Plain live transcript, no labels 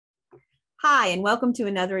Hi, and welcome to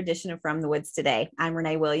another edition of From the Woods Today. I'm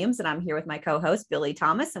Renee Williams, and I'm here with my co-host, Billy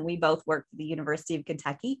Thomas, and we both work for the University of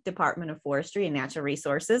Kentucky Department of Forestry and Natural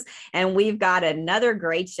Resources, and we've got another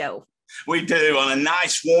great show. We do. On a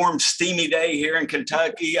nice, warm, steamy day here in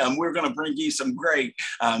Kentucky, we're going to bring you some great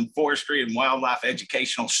forestry and wildlife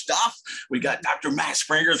educational stuff. We got Dr. Matt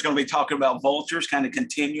Springer is going to be talking about vultures, kind of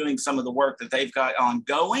continuing some of the work that they've got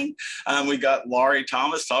ongoing. We got Laurie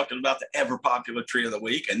Thomas talking about the ever popular tree of the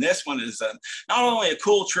week. And this one is not only a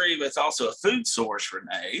cool tree, but it's also a food source,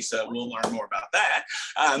 Renee. So we'll learn more about that.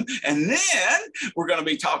 And then we're going to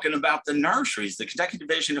be talking about the nurseries, the Kentucky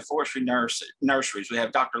Division of Forestry Nurseries. We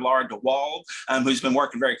have Dr. Laura Wald, who's been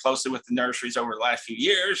working very closely with the nurseries over the last few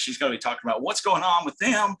years. She's going to be talking about what's going on with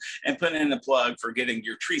them and putting in a plug for getting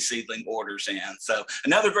your tree seedling orders in. So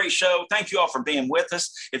another great show. Thank you all for being with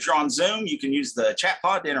us. If you're on Zoom, you can use the chat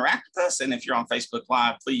pod to interact with us. And if you're on Facebook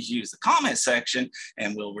Live, please use the comment section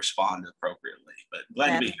and we'll respond appropriately. But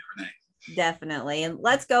glad to be here, Renee. Definitely. And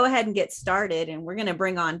let's go ahead and get started. And we're going to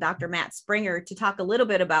bring on Dr. Matt Springer to talk a little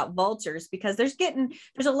bit about vultures, because there's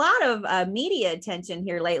a lot of media attention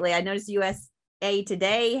here lately. I noticed USA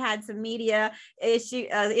Today had some media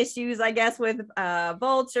issues, I guess, with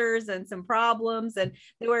vultures and some problems. And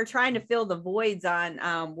they were trying to fill the voids on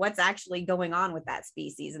what's actually going on with that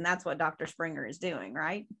species. And that's what Dr. Springer is doing,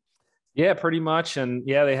 right? Yeah, pretty much. And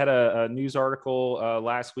yeah, they had a news article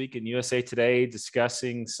last week in USA Today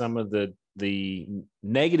discussing some of the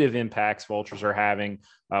negative impacts vultures are having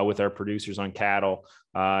with our producers on cattle,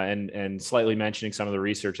 and slightly mentioning some of the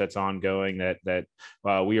research that's ongoing that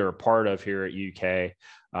we are a part of here at UK.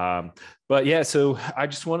 But yeah, so I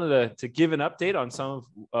just wanted to give an update on some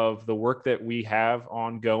of the work that we have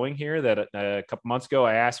ongoing here that a couple months ago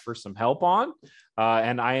I asked for some help on.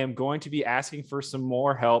 And I am going to be asking for some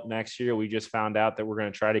more help next year. We just found out that we're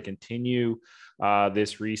going to try to continue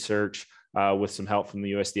this research with some help from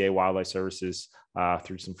the USDA Wildlife Services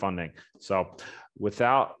through some funding. So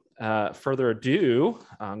without further ado,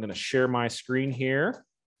 I'm going to share my screen here.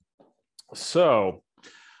 So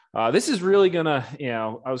this is really gonna,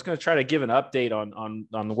 I was gonna try to give an update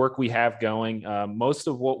on the work we have going. Most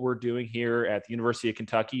of what we're doing here at the University of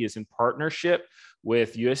Kentucky is in partnership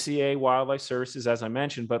with USDA Wildlife Services, as I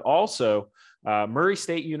mentioned, but also Murray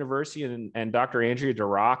State University and Dr. Andrea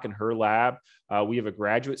Durock and her lab. We have a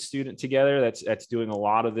graduate student together that's doing a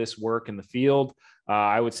lot of this work in the field.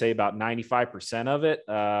 I would say about 95% of it,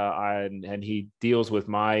 and he deals with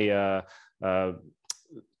my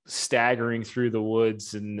staggering through the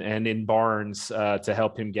woods and in barns to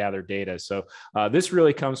help him gather data. So this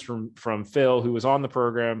really comes from Phil, who was on the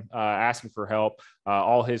program asking for help,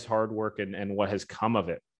 all his hard work and what has come of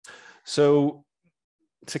it. So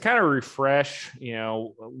to kind of refresh,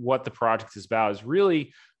 what the project is about is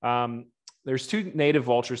really, there's two native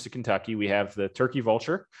vultures to Kentucky. We have the turkey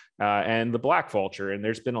vulture and the black vulture, and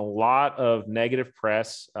there's been a lot of negative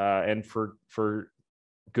press and for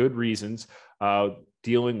good reasons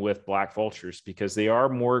dealing with black vultures, because they are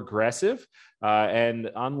more aggressive. And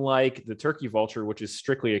unlike the turkey vulture, which is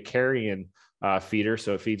strictly a carrion feeder,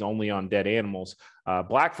 so it feeds only on dead animals,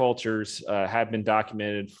 black vultures have been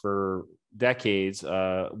documented for decades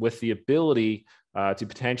with the ability to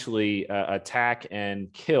potentially attack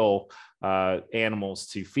and kill animals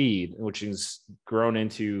to feed, which is grown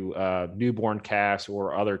into newborn calves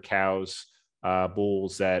or other cows,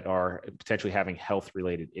 bulls that are potentially having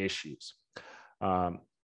health-related issues.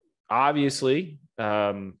 Obviously,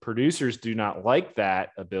 producers do not like that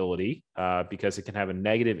ability because it can have a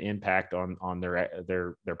negative impact on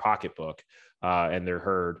their pocketbook and their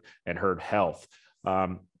herd health.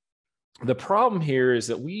 The problem here is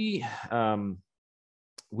that we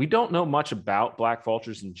don't know much about black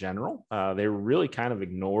vultures in general. They were really kind of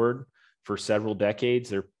ignored for several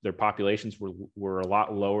decades. Their populations were a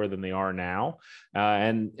lot lower than they are now.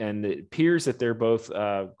 And it appears that they're both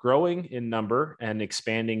growing in number and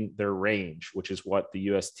expanding their range, which is what the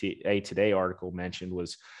USA Today article mentioned.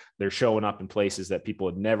 Was they're showing up in places that people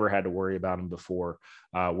had never had to worry about them before.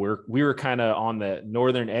 We were kind of on the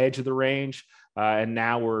northern edge of the range, and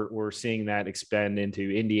now we're seeing that expand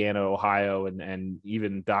into Indiana, Ohio, and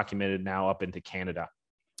even documented now up into Canada.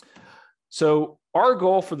 So our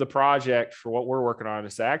goal for the project, for what we're working on,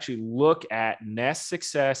 is to actually look at nest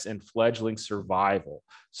success and fledgling survival.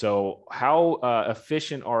 So how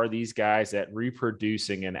efficient are these guys at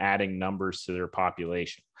reproducing and adding numbers to their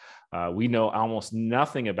population? We know almost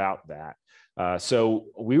nothing about that. So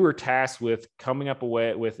we were tasked with coming up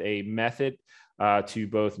with a method to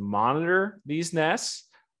both monitor these nests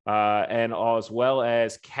and as well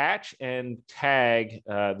as catch and tag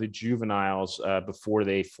the juveniles before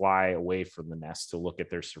they fly away from the nest to look at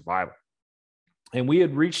their survival. And we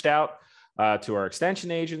had reached out to our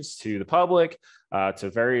extension agents, to the public, to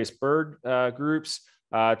various bird groups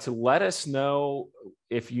to let us know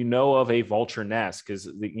if you know of a vulture nest, because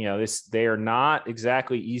they are not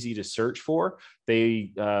exactly easy to search for.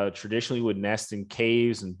 They traditionally would nest in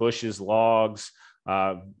caves and bushes, logs,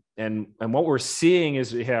 and what we're seeing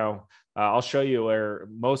is, I'll show you where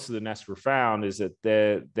most of the nests were found, is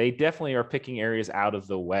that they definitely are picking areas out of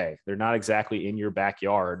the way. They're not exactly in your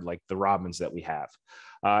backyard like the robins that we have.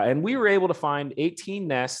 And we were able to find 18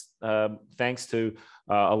 nests thanks to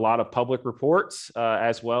a lot of public reports,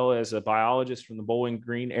 as well as a biologist from the Bowling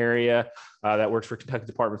Green area that works for Kentucky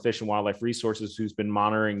Department of Fish and Wildlife Resources, who's been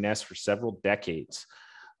monitoring nests for several decades.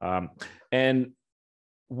 And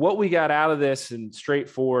what we got out of this, and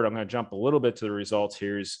straightforward, I'm going to jump a little bit to the results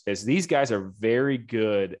here, is these guys are very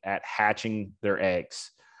good at hatching their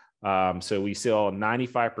eggs. So we saw a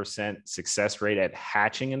 95% success rate at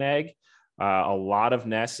hatching an egg. A lot of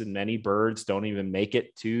nests and many birds don't even make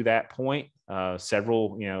it to that point.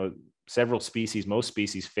 Several species, most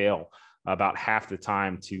species fail about half the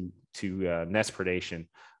time to nest predation,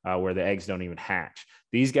 where the eggs don't even hatch.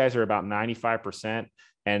 These guys are about 95%.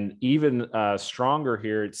 And even stronger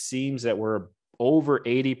here, it seems that we're over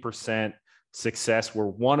 80% success where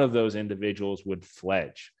one of those individuals would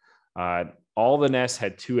fledge. All the nests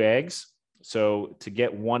had 2 eggs. So to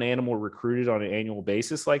get one animal recruited on an annual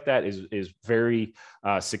basis like that is very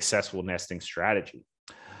successful nesting strategy.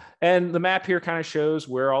 And the map here kind of shows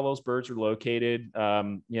where all those birds are located.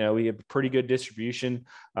 We have pretty good distribution.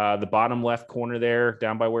 The bottom left corner there,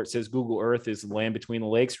 down by where it says Google Earth, is the land between the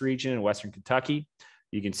lakes region in Western Kentucky.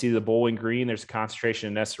 You can see the Bowling Green. There's a concentration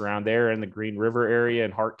of nests around there in the Green River area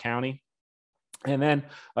in Hart County. And then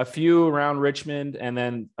a few around Richmond, and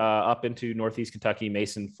then up into Northeast Kentucky,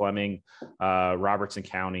 Mason, Fleming, Robertson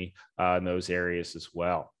County, in those areas as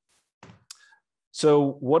well.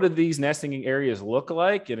 So what do these nesting areas look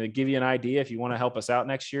like? And to give you an idea, if you want to help us out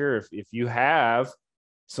next year, if you have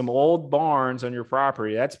some old barns on your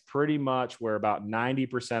property, that's pretty much where about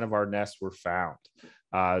 90% of our nests were found.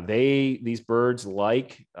 These birds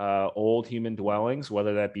like old human dwellings,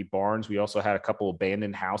 whether that be barns. We also had a couple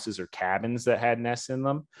abandoned houses or cabins that had nests in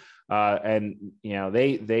them.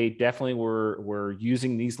 They definitely were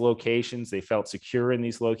using these locations. They felt secure in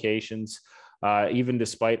these locations, even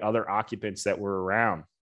despite other occupants that were around.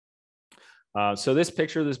 So this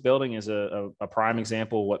picture of this building is a prime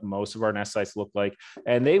example of what most of our nest sites look like.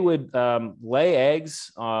 And they would lay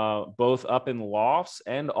eggs both up in lofts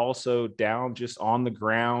and also down just on the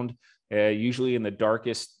ground, usually in the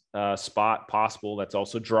darkest spot possible that's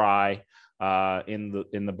also dry in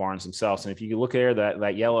the barns themselves. And if you look there,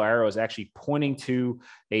 that yellow arrow is actually pointing to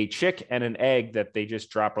a chick and an egg that they just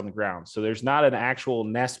dropped on the ground. So there's not an actual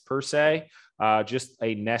nest per se, just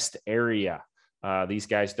a nest area. These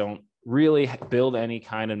guys don't really build any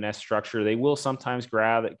kind of nest structure. They will sometimes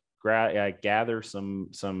gather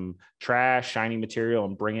some trash, shiny material,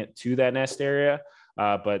 and bring it to that nest area,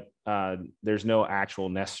 but there's no actual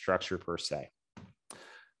nest structure per se.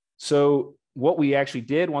 So what we actually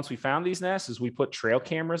did once we found these nests is we put trail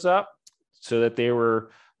cameras up so that they were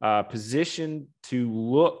positioned to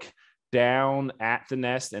look down at the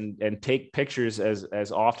nest and take pictures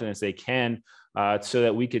as often as they can, so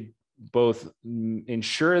that we could both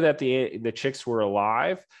ensure that the chicks were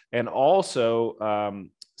alive and also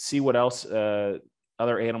see what else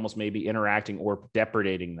other animals may be interacting or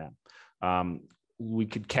depredating them. We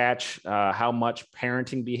could catch how much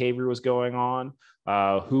parenting behavior was going on,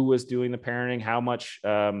 who was doing the parenting, how much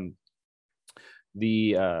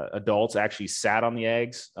the adults actually sat on the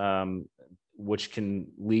eggs, which can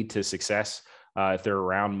lead to success. If they're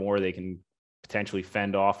around more, they can potentially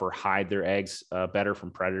fend off or hide their eggs better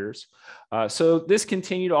from predators. So this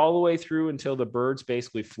continued all the way through until the birds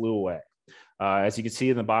basically flew away. As you can see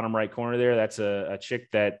in the bottom right corner there, that's a chick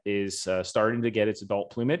that is starting to get its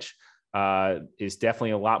adult plumage, is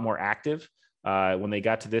definitely a lot more active. When they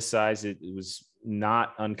got to this size, it was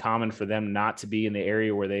not uncommon for them not to be in the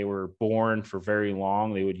area where they were born for very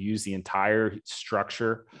long. They would use the entire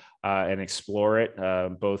structure and explore it,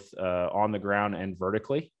 both on the ground and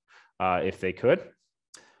vertically, if they could.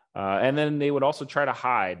 And then they would also try to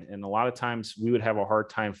hide. And a lot of times we would have a hard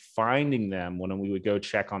time finding them when we would go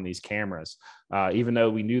check on these cameras. Even though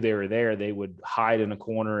we knew they were there, they would hide in a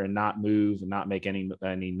corner and not move and not make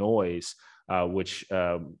any noise, which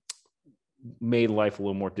made life a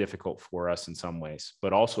little more difficult for us in some ways,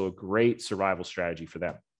 but also a great survival strategy for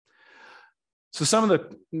them. So some of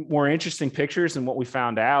the more interesting pictures and what we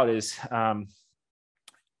found out is,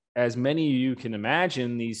 as many of you can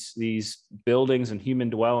imagine, these buildings and human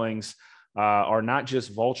dwellings are not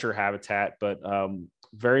just vulture habitat, but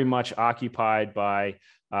very much occupied by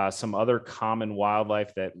some other common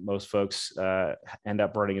wildlife that most folks end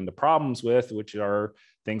up running into problems with, which are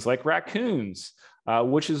things like raccoons,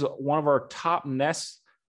 which is one of our top nest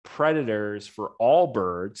predators for all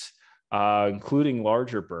birds, including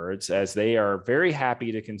larger birds, as they are very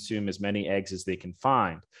happy to consume as many eggs as they can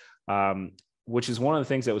find. Which is one of the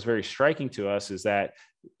things that was very striking to us, is that,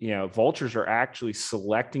 vultures are actually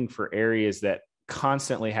selecting for areas that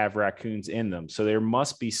constantly have raccoons in them. So there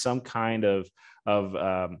must be some kind of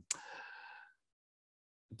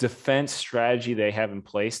defense strategy they have in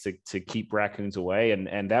place to keep raccoons away.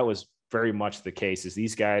 And that was very much the case, is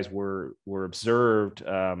these guys were observed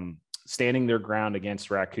standing their ground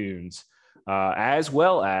against raccoons, as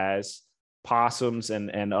well as possums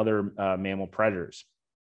and other mammal predators.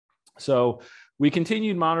 So we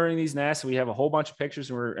continued monitoring these nests. We have a whole bunch of pictures,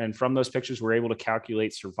 and from those pictures, we're able to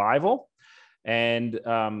calculate survival. And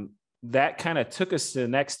that kind of took us to the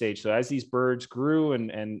next stage. So as these birds grew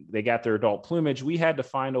and they got their adult plumage, we had to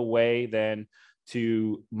find a way then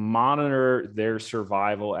to monitor their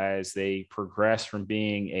survival as they progress from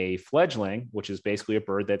being a fledgling, which is basically a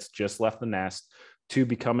bird that's just left the nest, to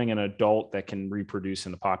becoming an adult that can reproduce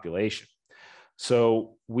in the population.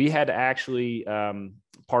 So we had to actually,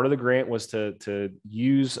 part of the grant was to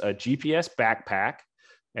use a GPS backpack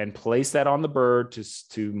and place that on the bird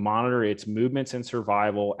to monitor its movements and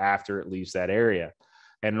survival after it leaves that area.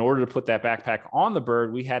 And in order to put that backpack on the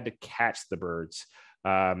bird, we had to catch the birds.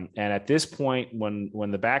 And at this point, when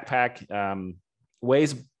the backpack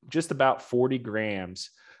weighs just about 40 grams,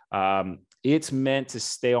 it's meant to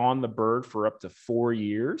stay on the bird for up to 4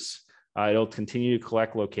 years. It'll continue to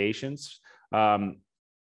collect locations.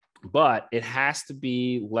 But it has to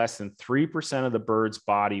be less than 3% of the bird's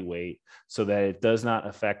body weight so that it does not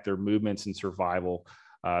affect their movements and survival.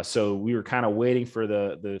 So we were kind of waiting for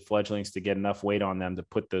the fledglings to get enough weight on them to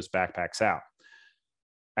put those backpacks out.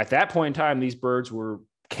 At that point in time, these birds were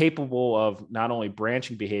capable of not only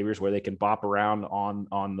branching behaviors where they can bop around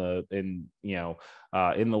in the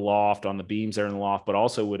loft, on the beams there in the loft, but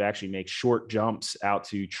also would actually make short jumps out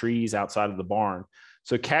to trees outside of the barn.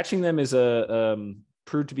 So catching them is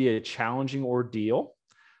proved to be a challenging ordeal.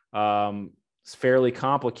 It's fairly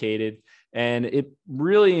complicated, and it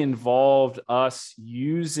really involved us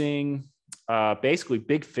using basically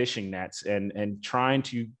big fishing nets and trying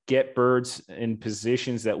to get birds in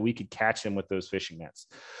positions that we could catch them with those fishing nets.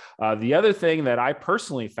 The other thing that I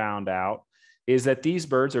personally found out is that these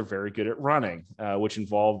birds are very good at running, which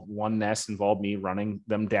involved one nest involved me running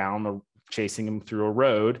them down or chasing them through a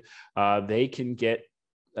road. They can get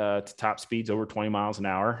to top speeds over 20 miles an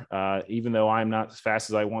hour. Even though I'm not as fast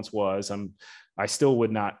as I once was, I still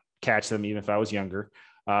would not catch them even if I was younger.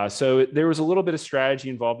 So there was a little bit of strategy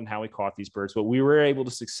involved in how we caught these birds, but we were able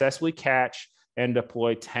to successfully catch and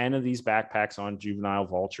deploy 10 of these backpacks on juvenile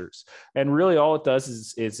vultures. And really all it does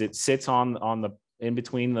is it sits in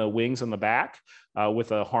between the wings on the back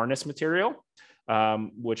with a harness material,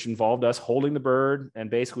 which involved us holding the bird. And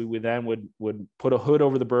basically we then would put a hood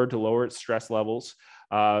over the bird to lower its stress levels.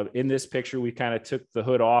 In this picture, we kind of took the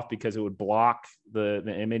hood off because it would block the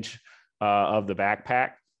image of the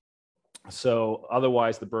backpack. So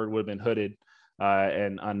otherwise the bird would have been hooded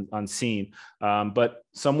and unseen. But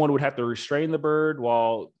someone would have to restrain the bird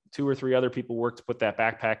while 2 or 3 other people worked to put that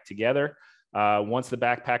backpack together. Once the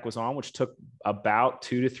backpack was on, which took about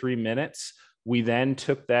 2 to 3 minutes, we then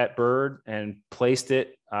took that bird and placed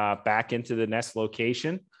it back into the nest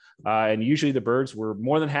location. And usually the birds were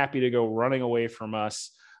more than happy to go running away from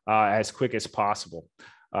us as quick as possible.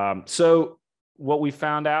 So what we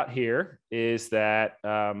found out here is that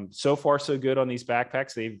so far so good on these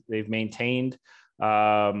backpacks. They've maintained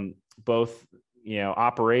both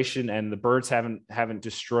operation, and the birds haven't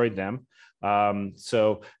destroyed them.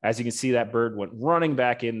 So as you can see, that bird went running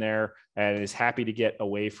back in there and is happy to get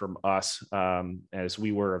away from us, as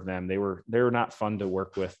we were of them. They were not fun to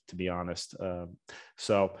work with, to be honest.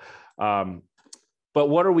 But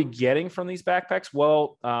what are we getting from these backpacks?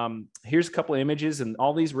 Well, here's a couple of images, and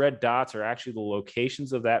all these red dots are actually the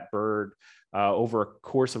locations of that bird over a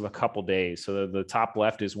course of a couple days. So the top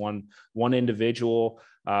left is one individual,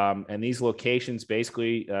 and these locations,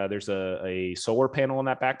 basically, there's a solar panel in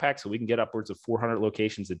that backpack, so we can get upwards of 400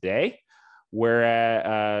 locations a day.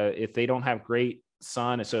 Whereas if they don't have great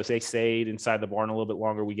sun, so if they stayed inside the barn a little bit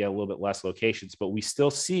longer, we get a little bit less locations. But we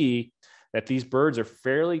still see that these birds are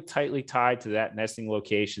fairly tightly tied to that nesting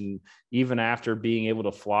location, even after being able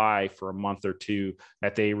to fly for a month or two,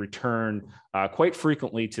 that they return quite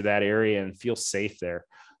frequently to that area and feel safe there.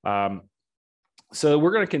 So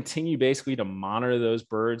we're going to continue basically to monitor those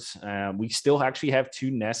birds. We still actually have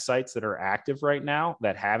 2 nest sites that are active right now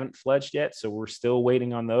that haven't fledged yet. So we're still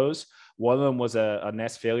waiting on those. One of them was a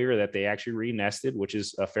nest failure that they actually re-nested, which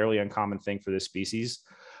is a fairly uncommon thing for this species.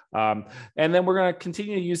 And then we're going to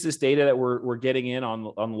continue to use this data that we're getting in on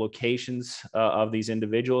the locations of these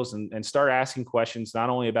individuals and start asking questions, not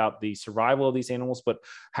only about the survival of these animals, but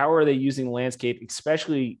how are they using the landscape,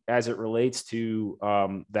 especially as it relates to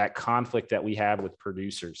that conflict that we have with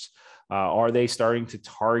producers. Are they starting to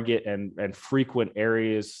target and frequent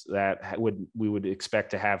areas that we would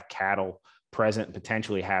expect to have cattle present and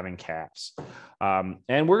potentially having calves?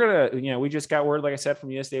 And we're going to, we just got word, like I said, from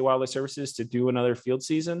USDA Wildlife Services to do another field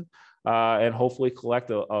season and hopefully collect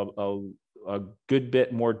a good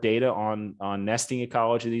bit more data on nesting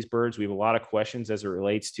ecology of these birds. We have a lot of questions as it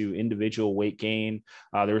relates to individual weight gain.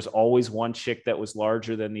 There's always one chick that was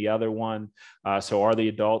larger than the other one. So are the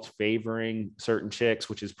adults favoring certain chicks,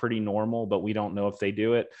 which is pretty normal, but we don't know if they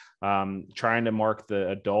do it. Trying to mark the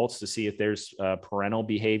adults to see if there's parental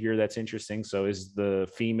behavior that's interesting. So is the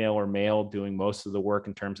female or male doing most of the work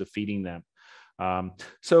in terms of feeding them?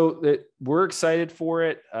 We're excited for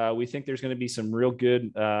it. We think there's going to be some real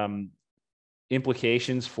good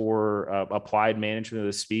implications for applied management of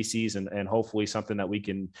the species and hopefully something that we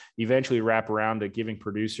can eventually wrap around to giving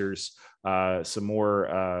producers some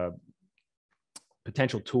more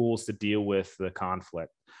potential tools to deal with the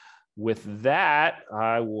conflict. With that,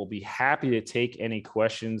 I will be happy to take any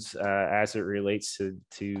questions as it relates to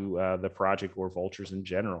the project or vultures in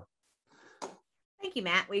general. Thank you,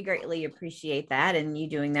 Matt. We greatly appreciate that and you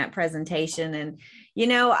doing that presentation. And,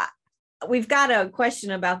 we've got a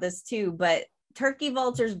question about this too, but turkey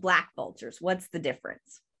vultures, black vultures, what's the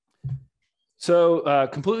difference? So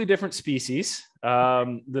completely different species.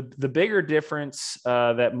 The bigger difference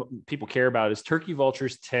that people care about is turkey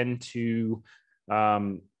vultures tend to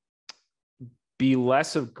be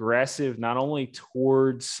less aggressive, not only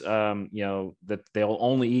towards, that they'll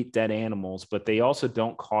only eat dead animals, but they also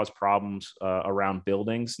don't cause problems around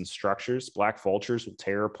buildings and structures. Black vultures will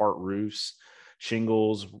tear apart roofs,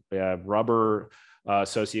 shingles, rubber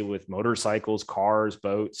associated with motorcycles, cars,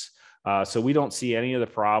 boats. So we don't see any of the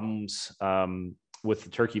problems with the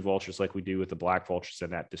turkey vultures like we do with the black vultures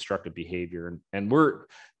and that destructive behavior. And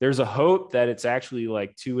there's a hope that it's actually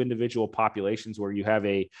like 2 individual populations where you have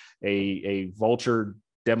a vulture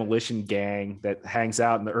demolition gang that hangs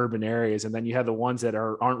out in the urban areas, and then you have the ones that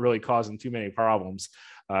aren't really causing too many problems,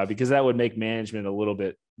 because that would make management a little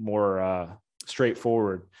bit more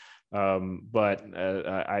straightforward. But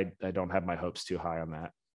I don't have my hopes too high on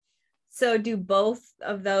that. So do both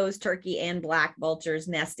of those turkey and black vultures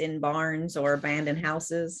nest in barns or abandoned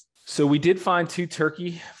houses? So we did find 2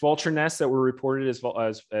 turkey vulture nests that were reported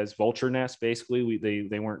as vulture nests. Basically,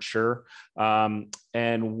 they weren't sure. And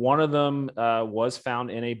one of them was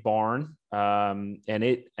found in a barn, and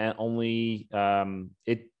it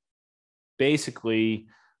basically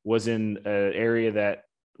was in an area that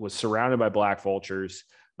was surrounded by black vultures,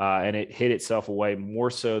 and it hid itself away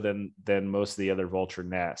more so than most of the other vulture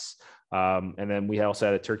nests. And then we also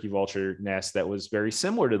had a turkey vulture nest that was very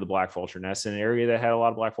similar to the black vulture nest in an area that had a lot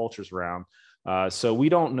of black vultures around. So we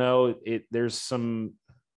don't know. There's some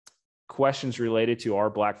questions related to our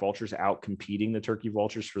black vultures out competing the turkey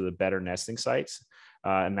vultures for the better nesting sites.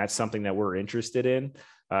 And that's something that we're interested in,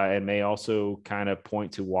 and may also kind of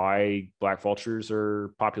point to why black vultures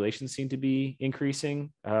or populations seem to be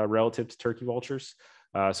increasing relative to turkey vultures.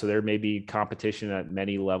 So there may be competition at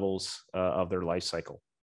many levels of their life cycle.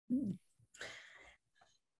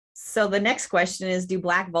 So the next question is, do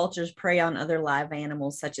black vultures prey on other live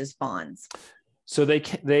animals such as fawns? So they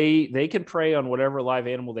can prey on whatever live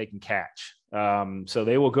animal they can catch. So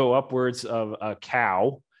they will go upwards of a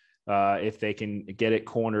cow if they can get it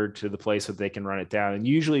cornered to the place that they can run it down. And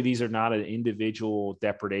usually these are not an individual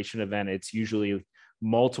depredation event. It's usually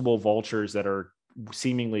multiple vultures that are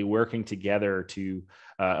seemingly working together to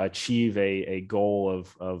achieve a goal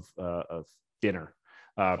of dinner.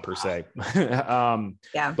 Per se.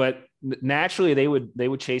 Yeah. But naturally they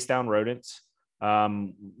would chase down rodents.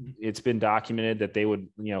 It's been documented that they would,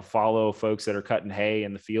 follow folks that are cutting hay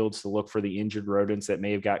in the fields to look for the injured rodents that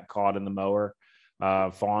may have gotten caught in the mower.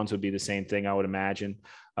 Fawns would be the same thing, I would imagine.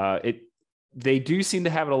 They do seem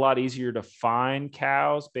to have it a lot easier to find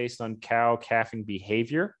cows based on cow calving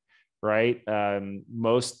behavior, right?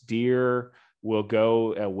 Most deer will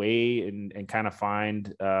go away and kind of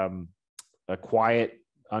find a quiet,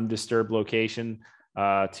 undisturbed location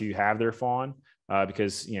to have their fawn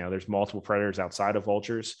because there's multiple predators outside of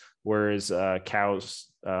vultures, whereas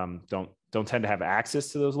cows don't tend to have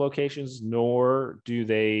access to those locations, nor do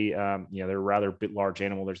they. They're a rather bit large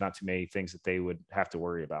animal. There's not too many things that they would have to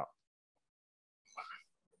worry about.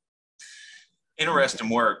 Interesting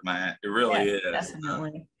work, Matt. It really is.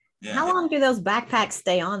 Definitely. Yeah. How long do those backpacks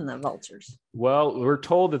stay on the vultures? Well, we're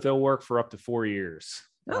told that they'll work for up to 4 years.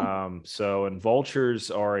 Oh. And vultures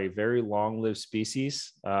are a very long-lived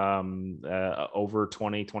species, over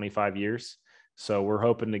 20, 25 years. So we're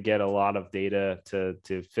hoping to get a lot of data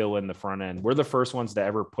to fill in the front end. We're the first ones to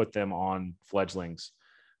ever put them on fledglings.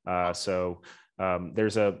 Purdue's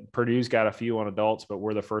got a few on adults, but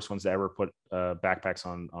we're the first ones to ever put backpacks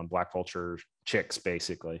on black vulture chicks,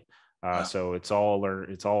 basically. So it's all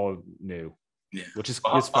new. Yeah, which is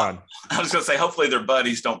it's fun. I was going to say, hopefully their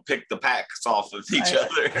buddies don't pick the packs off of each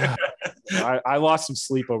other. I lost some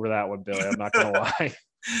sleep over that one, Billy. I'm not going to lie.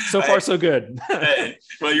 So far, so good.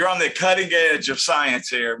 Well, you're on the cutting edge of science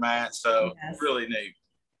here, Matt. So really neat.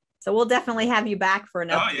 So we'll definitely have you back for an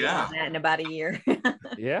update on that in about a year.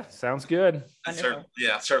 Yeah, sounds good.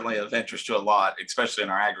 Certainly of interest to a lot, especially in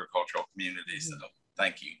our agricultural community. So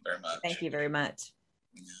thank you very much. Thank you very much.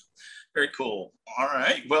 Yeah. Very cool. All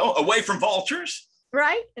right. Well, away from vultures.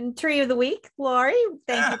 Right. And tree of the week, Lori,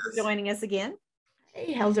 thank you for joining us again.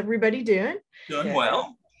 Hey, how's everybody doing? Doing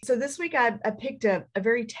well. So this week I picked a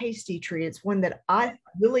very tasty tree. It's one that I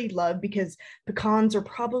really love because pecans are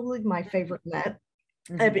probably my favorite nut.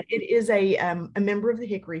 It is a member of the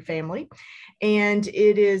hickory family, and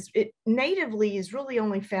it natively is really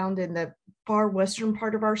only found in the far western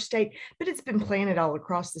part of our state, but it's been planted all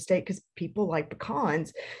across the state because people like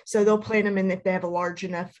pecans. So they'll plant them, and if they have a large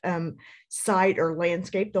enough site or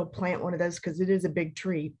landscape, they'll plant one of those because it is a big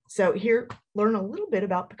tree. So here, learn a little bit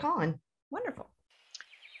about pecan. Wonderful.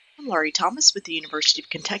 I'm Laurie Thomas with the University of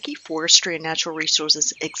Kentucky Forestry and Natural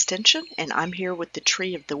Resources Extension, and I'm here with the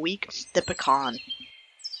tree of the week, the pecan.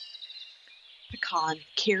 Pecan,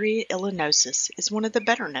 Carya illinosis, is one of the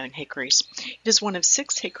better-known hickories. It is one of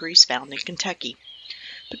 6 hickories found in Kentucky.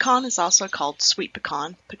 Pecan is also called sweet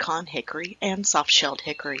pecan, pecan hickory, and soft-shelled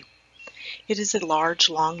hickory. It is a large,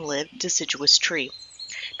 long-lived, deciduous tree.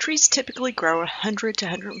 Trees typically grow 100 to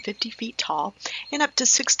 150 feet tall and up to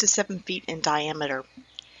 6 to 7 feet in diameter.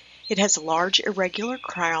 It has a large, irregular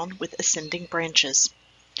crown with ascending branches.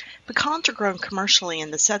 Pecans are grown commercially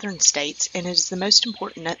in the southern states, and it is the most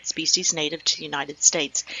important nut species native to the United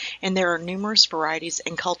States, and there are numerous varieties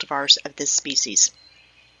and cultivars of this species.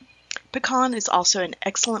 Pecan is also an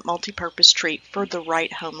excellent multi-purpose tree for the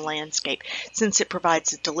right home landscape, since it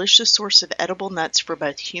provides a delicious source of edible nuts for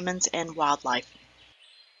both humans and wildlife.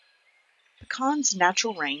 Pecan's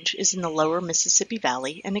natural range is in the lower Mississippi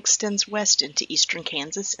Valley and extends west into eastern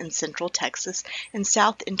Kansas and central Texas and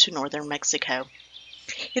south into northern Mexico.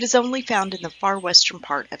 It is only found in the far western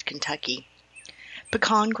part of Kentucky.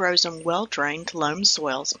 Pecan grows on well-drained loam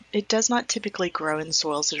soils. It does not typically grow in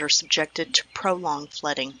soils that are subjected to prolonged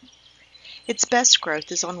flooding. Its best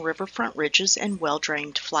growth is on riverfront ridges and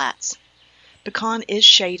well-drained flats. Pecan is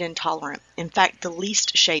shade intolerant, in fact the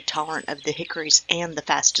least shade tolerant of the hickories and the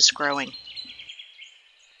fastest growing.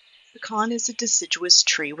 Pecan is a deciduous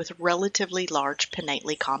tree with relatively large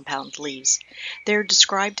pinnately compound leaves. They are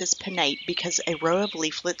described as pinnate because a row of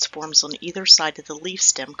leaflets forms on either side of the leaf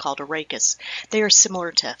stem called a rachis. They are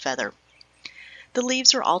similar to a feather. The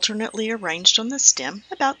leaves are alternately arranged on the stem,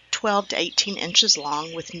 about 12 to 18 inches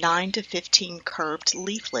long, with 9 to 15 curved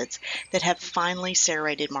leaflets that have finely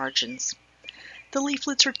serrated margins. The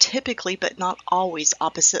leaflets are typically but not always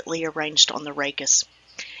oppositely arranged on the rachis,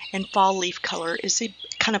 and fall leaf color is a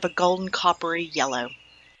kind of a golden coppery yellow.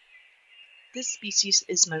 This species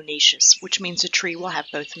is monoecious, which means a tree will have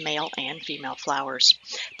both male and female flowers.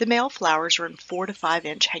 The male flowers are in 4 to 5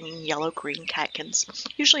 inch hanging yellow-green catkins,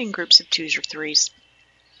 usually in groups of 2s or 3s.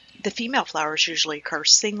 The female flowers usually occur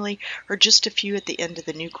singly or just a few at the end of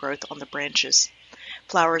the new growth on the branches.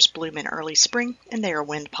 Flowers bloom in early spring and they are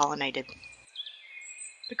wind-pollinated.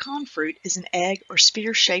 Pecan fruit is an egg or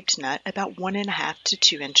sphere-shaped nut about 1.5 to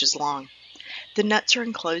 2 inches long. The nuts are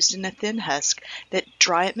enclosed in a thin husk that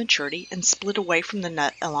dry at maturity and split away from the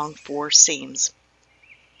nut along 4 seams.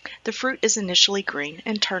 The fruit is initially green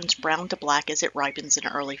and turns brown to black as it ripens in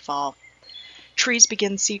early fall. Trees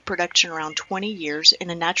begin seed production around 20 years in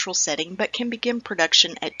a natural setting, but can begin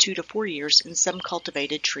production at 2 to 4 years in some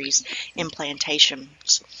cultivated trees in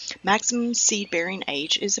plantations. Maximum seed-bearing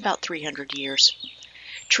age is about 300 years.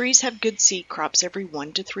 Trees have good seed crops every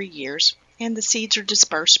 1 to 3 years, and the seeds are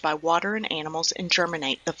dispersed by water and animals and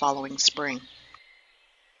germinate the following spring.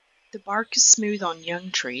 The bark is smooth on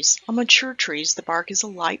young trees. On mature trees, the bark is a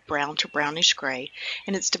light brown to brownish gray,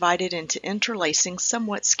 and it's divided into interlacing,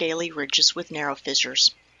 somewhat scaly ridges with narrow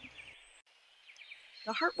fissures.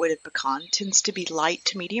 The heartwood of pecan tends to be light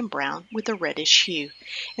to medium brown with a reddish hue,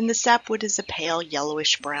 and the sapwood is a pale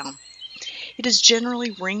yellowish brown. It is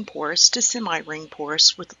generally ring porous to semi-ring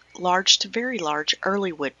porous with large to very large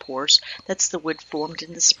early wood pores, that's the wood formed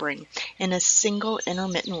in the spring, in a single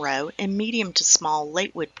intermittent row, and medium to small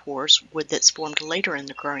late wood pores, wood that's formed later in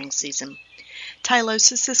the growing season.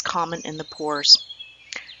 Tylosis is common in the pores.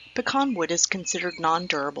 Pecan wood is considered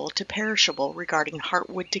non-durable to perishable regarding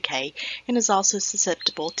heartwood decay and is also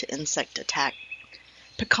susceptible to insect attack.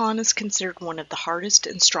 Pecan is considered one of the hardest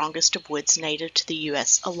and strongest of woods native to the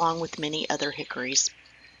U.S., along with many other hickories.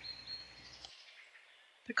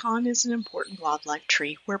 Pecan is an important wildlife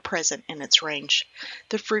tree where present in its range.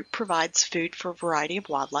 The fruit provides food for a variety of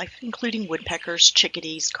wildlife, including woodpeckers,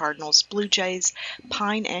 chickadees, cardinals, blue jays,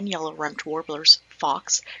 pine and yellow-rumped warblers,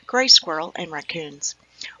 fox, gray squirrel, and raccoons.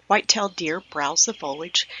 White-tailed deer browse the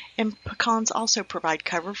foliage, and pecans also provide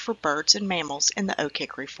cover for birds and mammals in the oak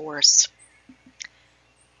hickory forests.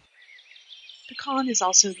 Pecan is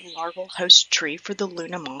also the larval host tree for the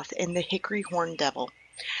Luna moth and the hickory horned devil.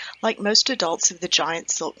 Like most adults of the giant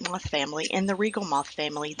silk moth family and the regal moth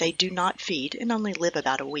family, they do not feed and only live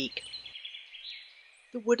about a week.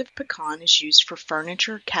 The wood of pecan is used for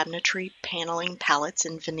furniture, cabinetry, paneling, pallets,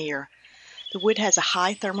 and veneer. The wood has a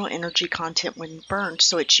high thermal energy content when burned,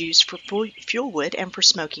 so it's used for fuel wood and for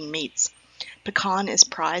smoking meats. Pecan is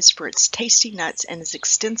prized for its tasty nuts and is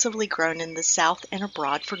extensively grown in the South and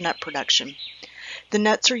abroad for nut production. The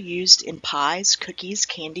nuts are used in pies, cookies,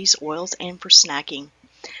 candies, oils, and for snacking.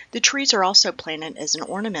 The trees are also planted as an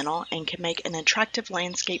ornamental and can make an attractive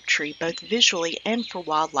landscape tree both visually and for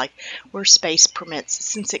wildlife where space permits,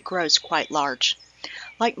 since it grows quite large.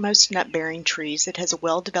 Like most nut-bearing trees, it has a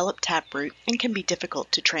well-developed taproot and can be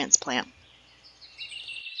difficult to transplant.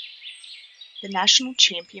 The national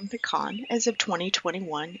champion pecan, as of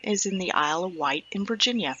 2021, is in the Isle of Wight in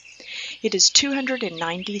Virginia. It is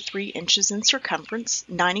 293 inches in circumference,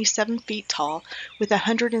 97 feet tall, with a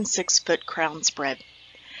 106-foot crown spread.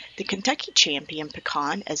 The Kentucky champion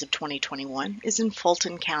pecan, as of 2021, is in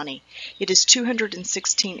Fulton County. It is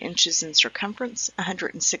 216 inches in circumference,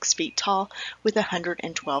 106 feet tall, with a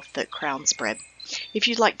 112-foot crown spread. If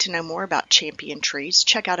you'd like to know more about champion trees,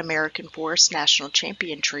 check out American Forest National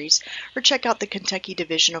Champion Trees, or check out the Kentucky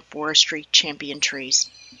Division of Forestry Champion Trees.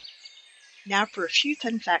 Now for a few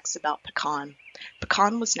fun facts about pecan.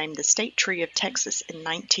 Pecan was named the state tree of Texas in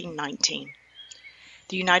 1919.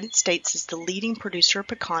 The United States is the leading producer of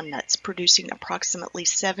pecan nuts, producing approximately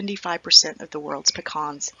 75% of the world's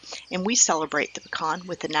pecans, and we celebrate the pecan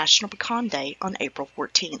with the National Pecan Day on April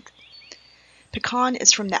 14th. Pecan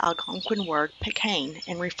is from the Algonquin word pecan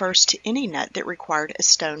and refers to any nut that required a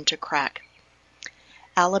stone to crack.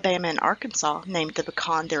 Alabama and Arkansas named the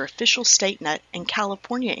pecan their official state nut, and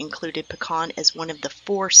California included pecan as one of the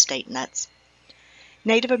 4 state nuts.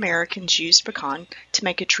 Native Americans used pecan to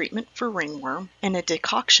make a treatment for ringworm and a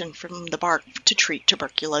decoction from the bark to treat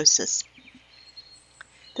tuberculosis.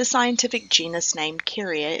 The scientific genus name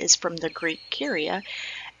Caria is from the Greek Kyria,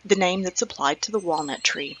 the name that's applied to the walnut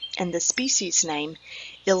tree, and the species name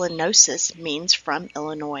Illinois means from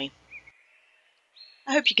Illinois.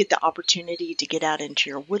 I hope you get the opportunity to get out into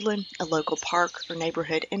your woodland, a local park, or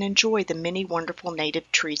neighborhood and enjoy the many wonderful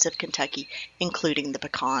native trees of Kentucky, including the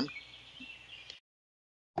pecan.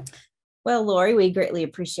 Well, Lori, we greatly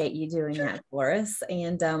appreciate you doing that for us.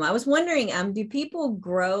 And I was wondering, do people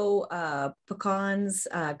grow pecans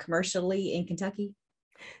commercially in Kentucky?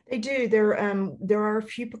 They do. There are a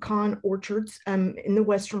few pecan orchards in the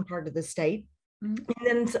western part of the state. Mm-hmm.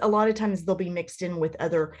 And then a lot of times they'll be mixed in with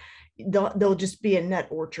other, they'll just be a nut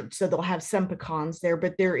orchard. So they'll have some pecans there,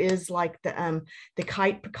 but there is like the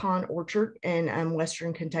Kite Pecan Orchard in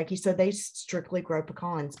western Kentucky. So they strictly grow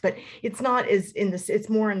pecans, but it's not as in this, it's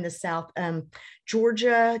more in the South.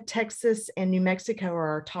 Georgia, Texas, and New Mexico are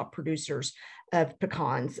our top producers of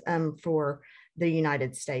pecans for the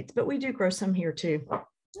United States, but we do grow some here too.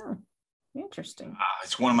 Oh, interesting.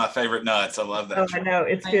 It's one of my favorite nuts. I love that. Oh, I know,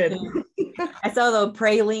 it's good. I saw the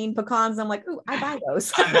praline pecans. I'm like, ooh, I buy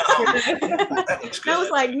those. I know. That looks good. I was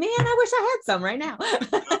like, man, I wish I had some right now.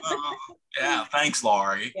 Yeah, thanks,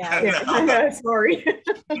 Laurie. Yeah, I know, sorry.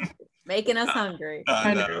 Making us hungry.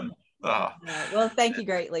 I know. Well, thank you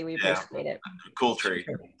greatly. We appreciate it. Cool tree.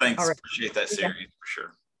 Thanks. Right. Appreciate that series for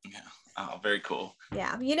sure. Yeah. Oh, very cool.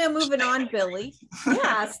 Yeah, moving on, Billy.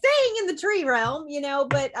 Yeah, staying in the tree realm,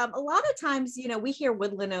 but a lot of times, we hear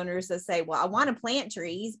woodland owners that say, well, I want to plant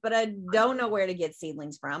trees, but I don't know where to get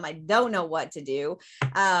seedlings from. I don't know what to do.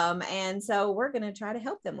 And so we're going to try to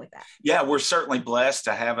help them with that. Yeah, we're certainly blessed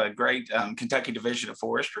to have a great Kentucky Division of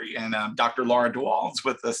Forestry, and Dr. Laura Dewall is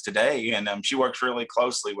with us today, and she works really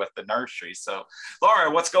closely with the nursery. So,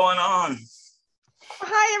 Laura, what's going on?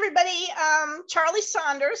 Hi, everybody. Charlie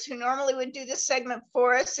Saunders, who normally would do this segment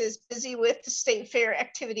for us, is busy with the state fair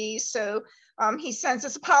activities. So he sends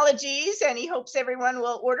us apologies and he hopes everyone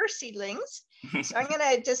will order seedlings. So I'm going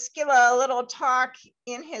to just give a little talk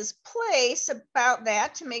in his place about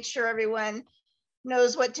that to make sure everyone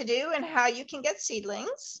knows what to do and how you can get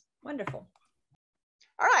seedlings. Wonderful.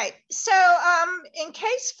 All right. So in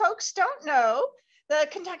case folks don't know, the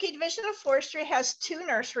Kentucky Division of Forestry has 2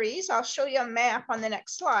 nurseries. I'll show you a map on the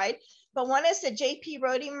next slide. But one is the J.P.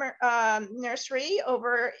 Rohde Nursery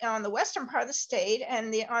over on the western part of the state.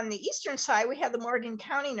 And on the eastern side, we have the Morgan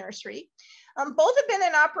County Nursery. Both have been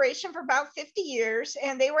in operation for about 50 years,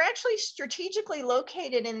 and they were actually strategically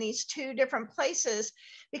located in these 2 different places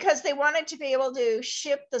because they wanted to be able to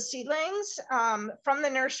ship the seedlings from the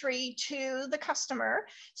nursery to the customer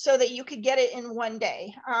so that you could get it in one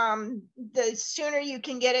day. The sooner you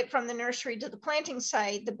can get it from the nursery to the planting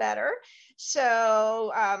site, the better.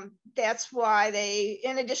 So that's why they,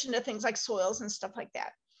 in addition to things like soils and stuff like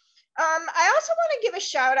that. I also want to give a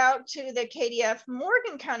shout out to the KDF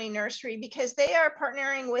Morgan County Nursery because they are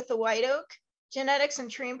partnering with the White Oak Genetics and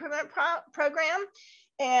Tree Improvement Program.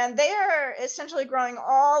 And they are essentially growing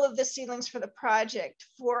all of the seedlings for the project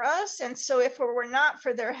for us. And so if it were not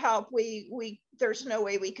for their help, there's no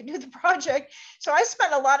way we could do the project. So I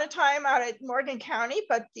spent a lot of time out at Morgan County,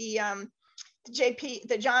 but the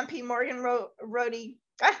John P.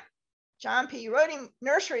 Rohde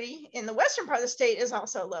Nursery in the western part of the state is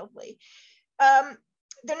also lovely.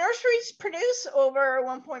 The nurseries produce over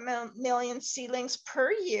 1 million seedlings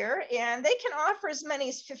per year, and they can offer as many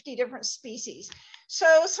as 50 different species.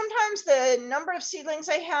 So sometimes the number of seedlings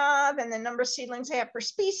they have and the number of seedlings they have per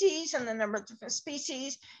species and the number of different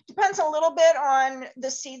species depends a little bit on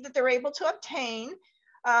the seed that they're able to obtain.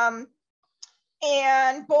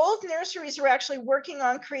 And both nurseries are actually working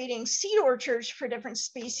on creating seed orchards for different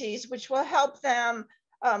species, which will help them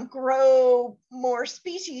grow more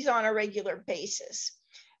species on a regular basis.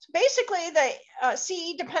 So basically, the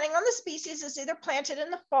seed, depending on the species, is either planted in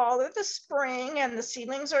the fall or the spring, and the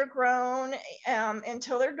seedlings are grown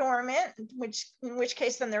until they're dormant, in which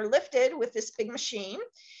case then they're lifted with this big machine,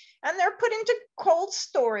 and they're put into cold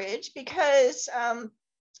storage because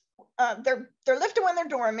they're lifted when they're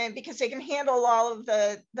dormant because they can handle all of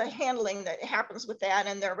the handling that happens with that,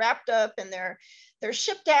 and they're wrapped up and they're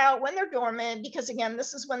shipped out when they're dormant because, again,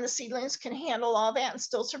 this is when the seedlings can handle all that and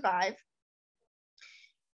still survive.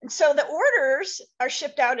 And so the orders are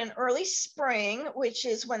shipped out in early spring, which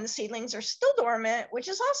is when the seedlings are still dormant, which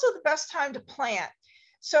is also the best time to plant.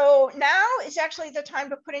 So now is actually the time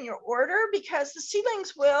to put in your order because the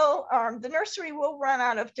seedlings will, the nursery will run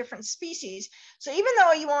out of different species. So even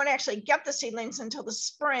though you won't actually get the seedlings until the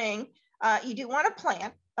spring, you do want to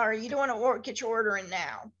plant, or you do want to get your order in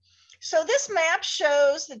now. So this map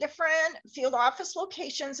shows the different field office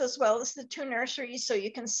locations as well as the 2 nurseries. So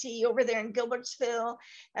you can see over there in Gilbertsville,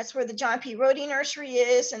 that's where the John P. Rohde Nursery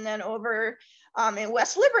is. And then over in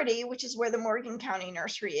West Liberty, which is where the Morgan County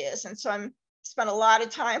Nursery is. And so I'm spent a lot of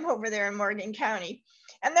time over there in Morgan County.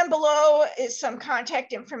 And then below is some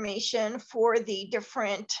contact information for the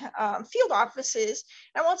different field offices.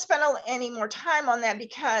 I won't spend any more time on that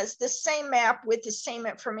because the same map with the same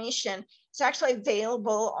information is actually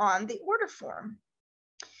available on the order form.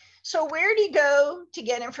 So where do you go to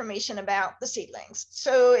get information about the seedlings?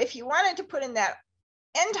 So if you wanted to put in that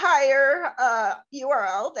entire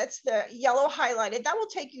URL, that's the yellow highlighted, that will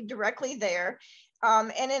take you directly there.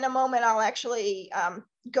 And in a moment, I'll actually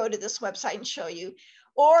go to this website and show you.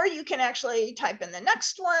 Or you can actually type in the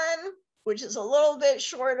next one, which is a little bit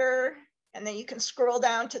shorter, and then you can scroll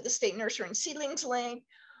down to the State Nursery and Seedlings link.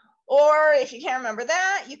 Or if you can't remember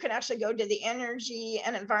that, you can actually go to the Energy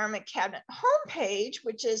and Environment Cabinet homepage,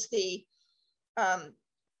 which is the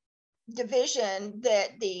division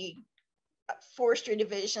that the Forestry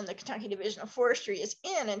Division, the Kentucky Division of Forestry is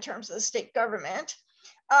in terms of the state government.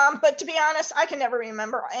 But to be honest, I can never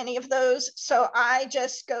remember any of those. So I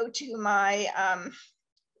just go to my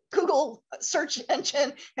Google search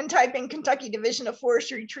engine and type in Kentucky Division of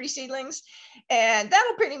Forestry tree seedlings, and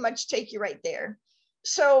that'll pretty much take you right there.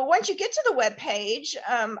 So once you get to the web page,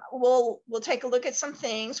 we'll take a look at some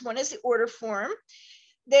things. One is the order form.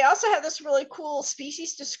 they also have this really cool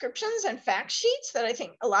species descriptions and fact sheets that I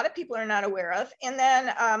think a lot of people are not aware of. And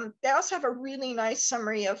then they also have a really nice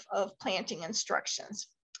summary of planting instructions.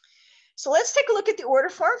 So let's take a look at the order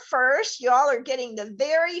form first. Y'all are getting the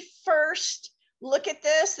very first look at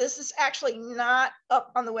this. This is actually not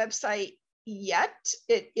up on the website yet.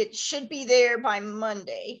 It should be there by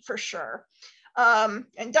Monday for sure. And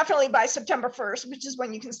definitely by September 1st, which is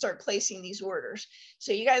when you can start placing these orders.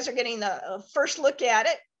 So you guys are getting the first look at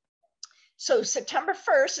it. So September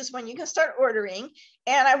 1st is when you can start ordering.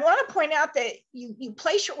 And I want to point out that you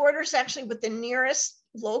place your orders actually with the nearest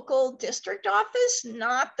local district office,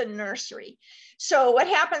 not the nursery. So what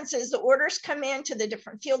happens is the orders come into the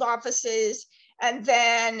different field offices, and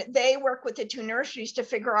then they work with the two nurseries to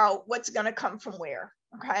figure out what's going to come from where.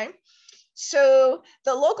 Okay. So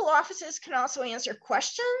the local offices can also answer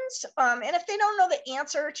questions. And if they don't know the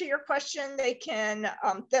answer to your question, they can,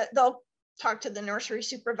 they'll talk to the nursery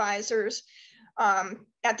supervisors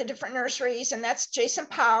at the different nurseries. And that's Jason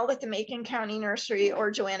Powell at the Macon County Nursery or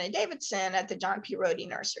Joanna Davidson at the John P. Rhodey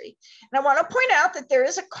Nursery. And I want to point out that there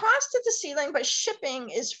is a cost to the seedling, but shipping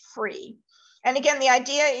is free. And again, the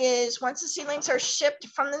idea is once the seedlings are shipped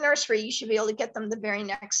from the nursery, you should be able to get them the very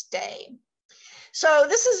next day. So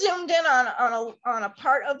this is zoomed in on a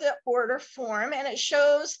part of the order form, and it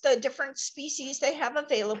shows the different species they have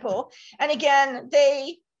available. And again,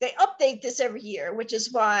 they update this every year, which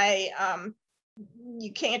is why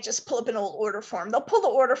you can't just pull up an old order form. They'll pull the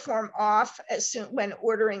order form off as soon when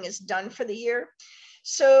ordering is done for the year.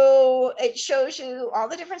 So it shows you all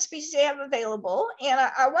the different species they have available. And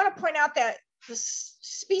I want to point out that the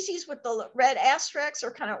species with the red asterisks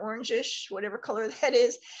or kind of orangish, whatever color that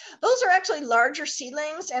is, those are actually larger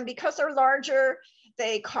seedlings. And because they're larger,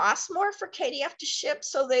 they cost more for KDF to ship.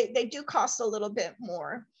 So they do cost a little bit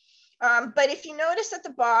more. But if you notice at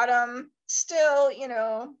the bottom, still, you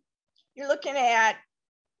know, you're looking at,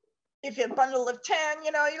 if you have a bundle of 10,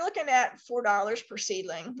 you know, you're looking at $4 per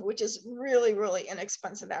seedling, which is really, really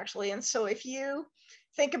inexpensive actually. And so if you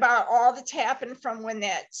think about all that's happened from when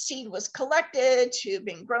that seed was collected to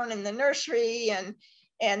being grown in the nursery and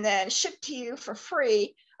then shipped to you for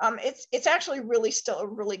free, it's actually really still a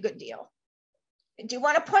really good deal. I do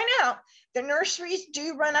want to point out the nurseries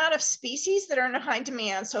do run out of species that are in high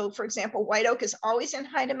demand. So for example, white oak is always in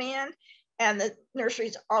high demand and the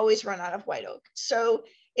nurseries always run out of white oak. So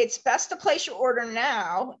it's best to place your order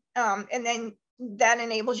now, and then that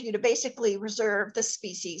enables you to basically reserve the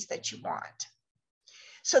species that you want.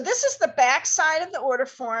 So this is the back side of the order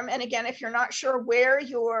form. And again, if you're not sure where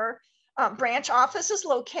your branch office is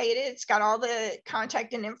located, it's got all the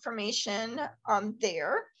contact and information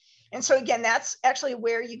there. And so again, that's actually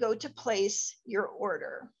where you go to place your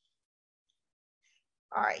order.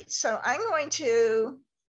 All right, so I'm going to,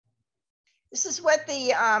 this is what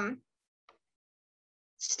the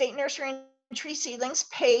State Nursery and Tree Seedlings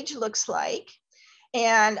page looks like.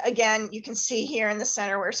 And again, you can see here in the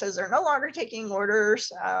center where it says they're no longer taking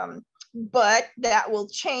orders, but that will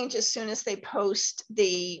change as soon as they post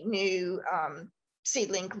the new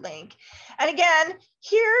seedling link. And again,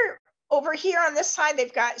 here, over here on this side,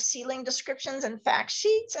 they've got seedling descriptions and fact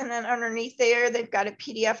sheets. And then underneath there, they've got a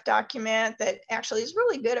PDF document that actually is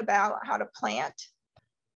really good about how to plant.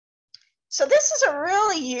 So this is a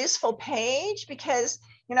really useful page because,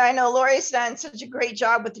 you know, I know Lori's done such a great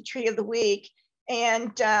job with the Tree of the Week.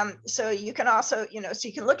 And so you can also, you know, so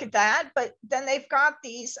you can look at that, but then they've got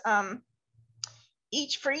these,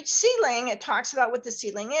 for each seedling, it talks about what the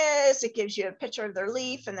seedling is. It gives you a picture of their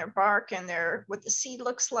leaf and their bark and what the seed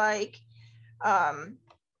looks like.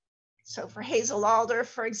 So for hazel alder,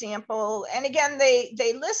 for example, and again,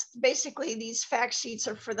 they list basically these fact sheets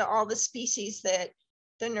are for all the species that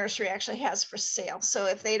the nursery actually has for sale. So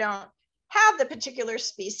if they don't have the particular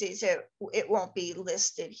species, it won't be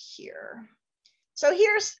listed here. So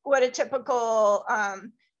here's what a typical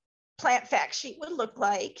plant fact sheet would look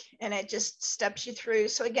like, and it just steps you through.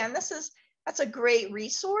 So again, that's a great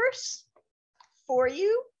resource for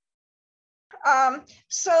you.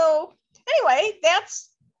 So anyway,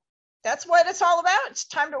 that's what it's all about. It's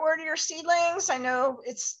time to order your seedlings. I know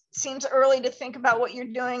it seems early to think about what you're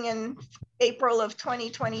doing in April of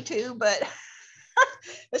 2022, but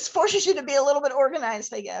this forces you to be a little bit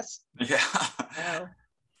organized, I guess. Yeah. Oh.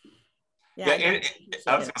 Yeah,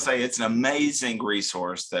 I was going to say it's an amazing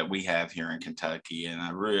resource that we have here in Kentucky, and I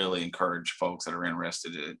really encourage folks that are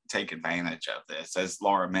interested to take advantage of this. As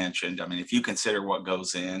Laura mentioned, I mean, if you consider what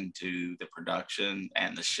goes into the production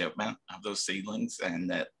and the shipment of those seedlings and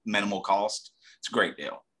that minimal cost, it's a great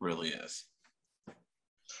deal, really is.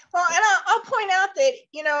 Well, and I'll point out that,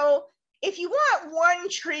 you know, if you want one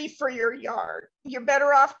tree for your yard, you're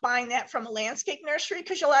better off buying that from a landscape nursery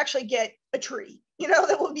because you'll actually get a tree,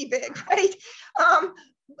 that will be big, right?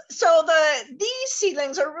 So these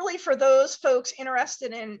seedlings are really for those folks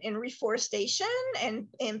interested in reforestation and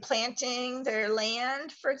in planting their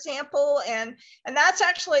land, for example, and that's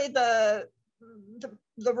actually the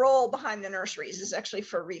role behind the nurseries is actually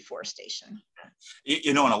for reforestation.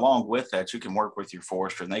 And along with that, you can work with your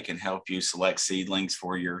forester and they can help you select seedlings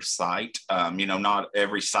for your site. Not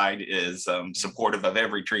every site is supportive of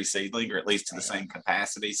every tree seedling, or at least to the same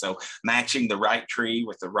capacity. So matching the right tree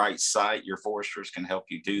with the right site, your foresters can help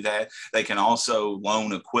you do that. They can also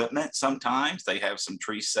loan equipment sometimes. They have some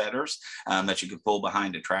tree setters that you can pull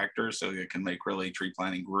behind a tractor, so you can make really tree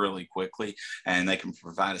planting really quickly, and they can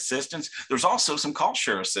provide assistance. There's also some cost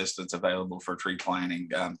share assistance available for tree planting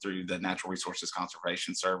through the Natural Resources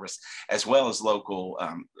Conservation Service, as well as local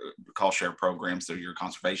cost share programs through your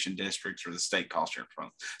conservation districts or the state cost share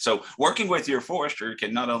program. So working with your forester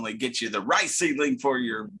can not only get you the right seedling for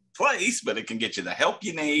your place, but it can get you the help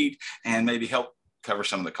you need and maybe help cover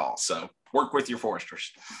some of the costs. So work with your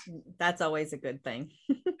foresters. That's always a good thing.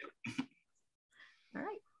 All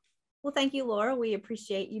right. Well, thank you, Laura. We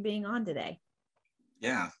appreciate you being on today.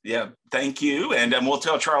 Yeah. Thank you. And we'll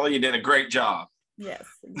tell Charlie you did a great job. Yes,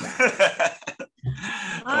 exactly.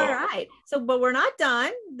 All right. So, but we're not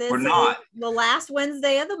done. This is the last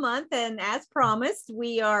Wednesday of the month. And as promised,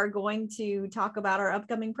 we are going to talk about our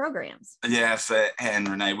upcoming programs. Yes. And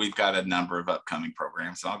Renee, we've got a number of upcoming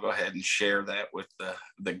programs. So I'll go ahead and share that with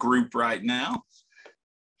the group right now.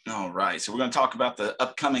 All right, so we're going to talk about the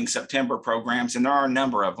upcoming September programs, and there are a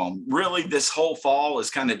number of them. Really, this whole fall is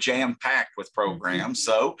kind of jam-packed with programs.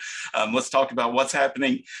 So let's talk about what's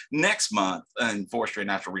happening next month in Forestry and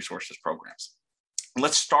Natural Resources programs.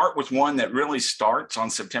 Let's start with one that really starts on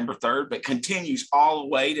September 3rd, but continues all the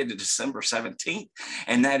way to December 17th,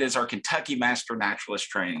 and that is our Kentucky Master Naturalist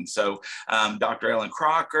Training. So Dr. Ellen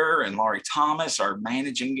Crocker and Laurie Thomas are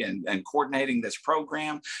managing and coordinating this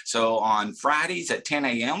program. So on Fridays at 10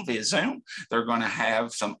 a.m. via Zoom, they're going to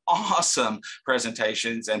have some awesome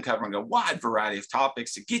presentations and covering a wide variety of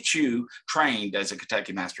topics to get you trained as a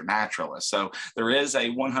Kentucky Master Naturalist. So there is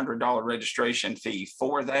a $100 registration fee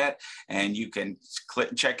for that, and you can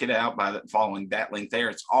check it out by following that link there.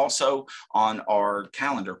 It's also on our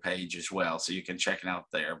calendar page as well, so you can check it out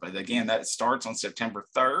there. But again, that starts on September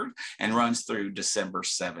 3rd and runs through December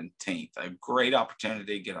 17th. A great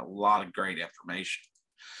opportunity to get a lot of great information.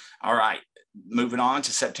 All right, moving on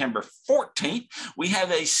to September 14th, we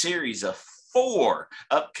have a series of 4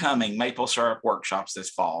 upcoming maple syrup workshops this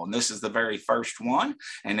fall. And this is the very first one,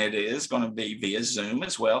 and it is going to be via Zoom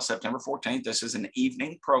as well, September 14th. This is an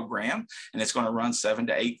evening program, and it's going to run 7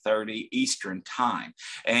 to 8:30 Eastern time.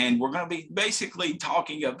 And we're going to be basically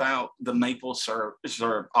talking about the maple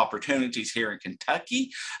syrup opportunities here in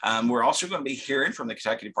Kentucky. We're also going to be hearing from the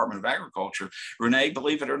Kentucky Department of Agriculture. Renee,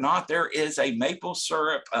 believe it or not, there is a maple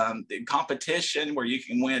syrup competition where you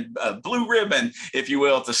can win a blue ribbon, if you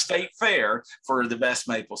will, at the state fair for the best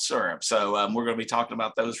maple syrup. So we're going to be talking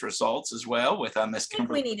about those results as well with Miss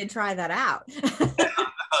Kimberly. We need to try that out.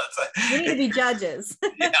 We need to be judges.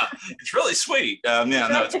 Yeah, it's really sweet.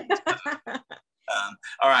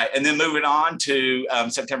 All right, and then moving on to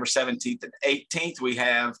September 17th and 18th, we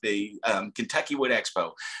have the Kentucky Wood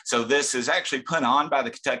Expo. So this is actually put on by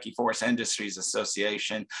the Kentucky Forest Industries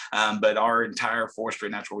Association, but our entire Forestry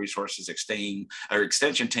and Natural Resources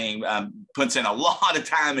extension team puts in a lot of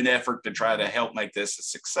time and effort to try to help make this a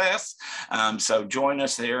success. So join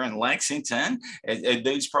us there in Lexington.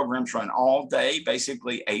 These programs run all day,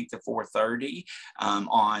 basically 8 to 4:30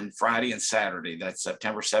 on Friday and Saturday. That's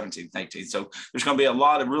September 17th and 18th. So there's going to be a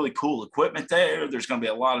lot of really cool equipment there. There's going to be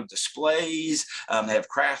a lot of displays. They have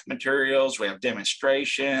craft materials. We have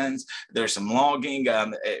demonstrations. There's some logging,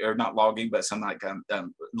 or not logging, but some like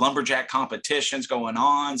lumberjack competitions going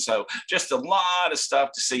on. So just a lot of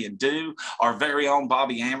stuff to see and do. Our very own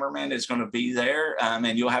Bobby Ammerman is going to be there,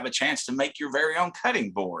 and you'll have a chance to make your very own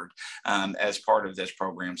cutting board as part of this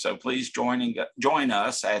program. So please join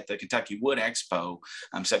us at the Kentucky Wood Expo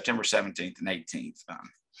September 17th and 18th.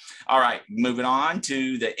 All right, moving on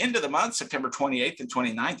to the end of the month, September 28th and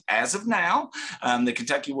 29th. As of now, the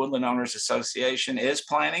Kentucky Woodland Owners Association is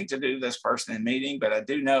planning to do this person meeting, but I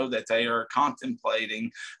do know that they are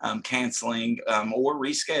contemplating canceling or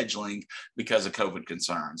rescheduling because of COVID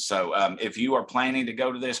concerns. So if you are planning to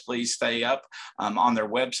go to this, please stay up on their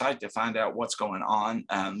website to find out what's going on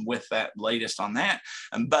with that latest on that.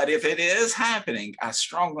 But if it is happening, I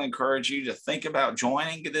strongly encourage you to think about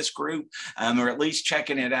joining this group or at least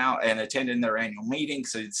checking it out and attending their annual meeting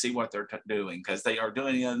so you'd see what they're doing, because they are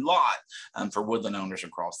doing a lot for woodland owners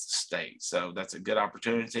across the state. So that's a good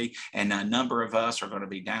opportunity. And a number of us are going to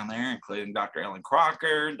be down there, including Dr. Ellen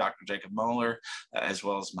Crocker, Dr. Jacob Mueller, as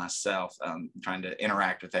well as myself, trying to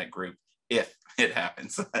interact with that group if it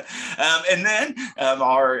happens. And then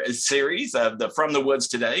our series of the From the Woods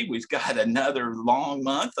Today, we've got another long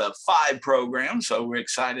month of 5 programs. So we're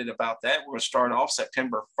excited about that. We're going to start off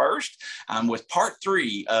September 1st with part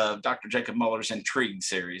 3 of Dr. Jacob Muller's Intrigue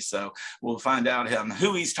series. So we'll find out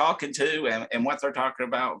who he's talking to and what they're talking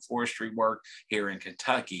about forestry work here in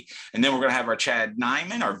Kentucky. And then we're going to have our Chad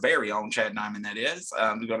Nyman, our very own Chad Nyman, that is.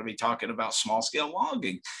 We're going to be talking about small scale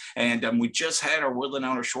logging. And we just had our Woodland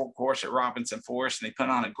Owner short course at Robinson Forest, and they put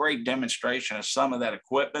on a great demonstration of some of that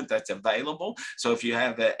equipment that's available. So if you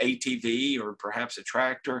have an ATV or perhaps a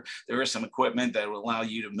tractor, there is some equipment that will allow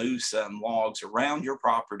you to move some logs around your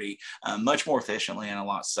property much more efficiently and a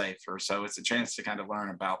lot safer. So it's a chance to kind of learn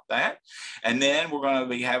about that. And then we're going to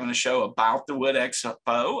be having a show about the Wood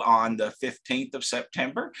Expo on the 15th of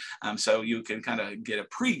September. So you can kind of get a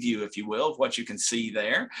preview, if you will, of what you can see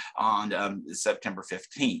there on September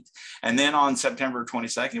 15th. And then on September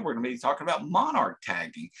 22nd, we're going to be talking about monarch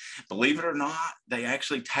tagging. Believe it or not, they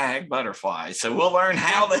actually tag butterflies. So we'll learn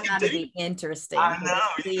how they do. Be interesting. I know.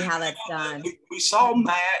 See how that's done. We saw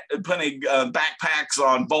Matt putting backpacks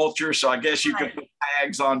on vultures, so I guess you could put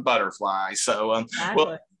tags on butterflies. So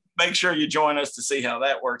we'll make sure you join us to see how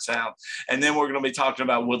that works out. And then we're going to be talking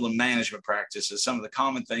about woodland management practices, some of the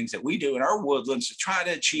common things that we do in our woodlands to try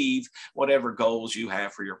to achieve whatever goals you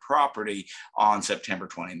have for your property on September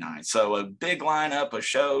 29th. So a big lineup of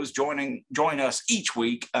shows. Join us each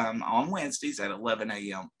week on Wednesdays at 11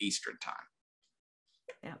 a.m. Eastern time.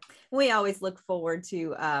 Yeah, we always look forward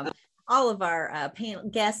to all of our panel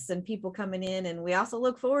guests and people coming in, and we also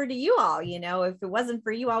look forward to you all. You know, if it wasn't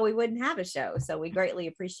for you all, we wouldn't have a show. So we greatly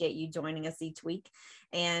appreciate you joining us each week.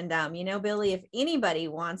 And you know, Billy, if anybody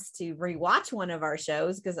wants to rewatch one of our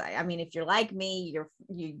shows, because I mean, if you're like me,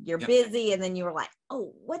 you're busy, and then you were like,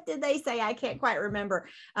 oh, what did they say? I can't quite remember.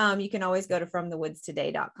 You can always go to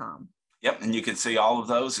FromTheWoodsToday.com. Yep, and you can see all of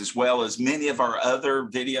those, as well as many of our other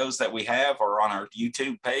videos that we have are on our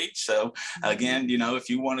YouTube page. So again, you know, if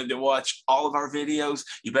you wanted to watch all of our videos,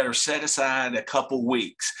 you better set aside a couple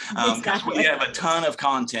weeks, because we have a ton of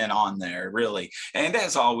content on there, really. And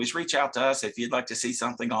as always, reach out to us if you'd like to see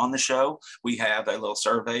something on the show. We have a little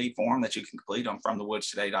survey form that you can complete on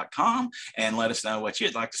FromTheWoodsToday.com and let us know what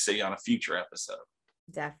you'd like to see on a future episode.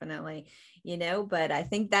 Definitely, you know, but I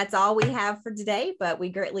think that's all we have for today. But we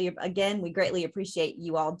greatly appreciate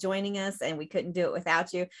you all joining us, and we couldn't do it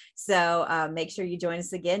without you. So make sure you join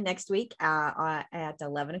us again next week at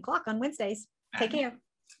 11 o'clock on Wednesdays. Take care.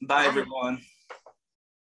 Bye, everyone.